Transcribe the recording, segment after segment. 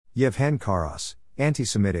Yevhen Karas,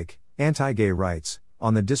 anti-Semitic, anti-gay rights,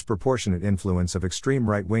 on the disproportionate influence of extreme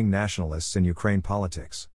right-wing nationalists in Ukraine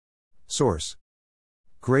politics. Source.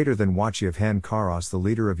 Greater than watch Yevhen Karas, the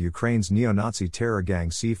leader of Ukraine's neo-Nazi terror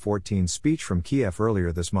gang C-14 speech from Kiev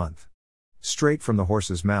earlier this month. Straight from the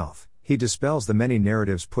horse's mouth, he dispels the many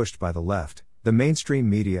narratives pushed by the left, the mainstream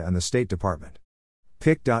media and the State Department.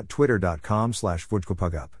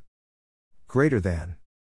 pic.twitter.com/vujkopugup. Greater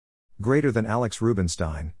than Alex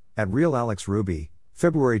Rubinstein, at Real Alex Ruby,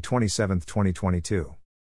 February 27, 2022.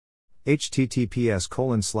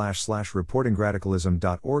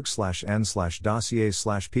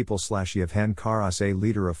 https://reportingradicalism.org/n/dossiers/people/Yevhen Karas, a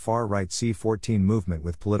leader of far-right C-14 movement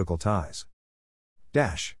with political ties.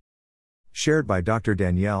 Shared by Dr.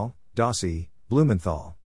 Danielle, Dossi,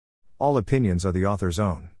 Blumenthal. All opinions are the author's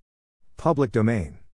own. Public domain.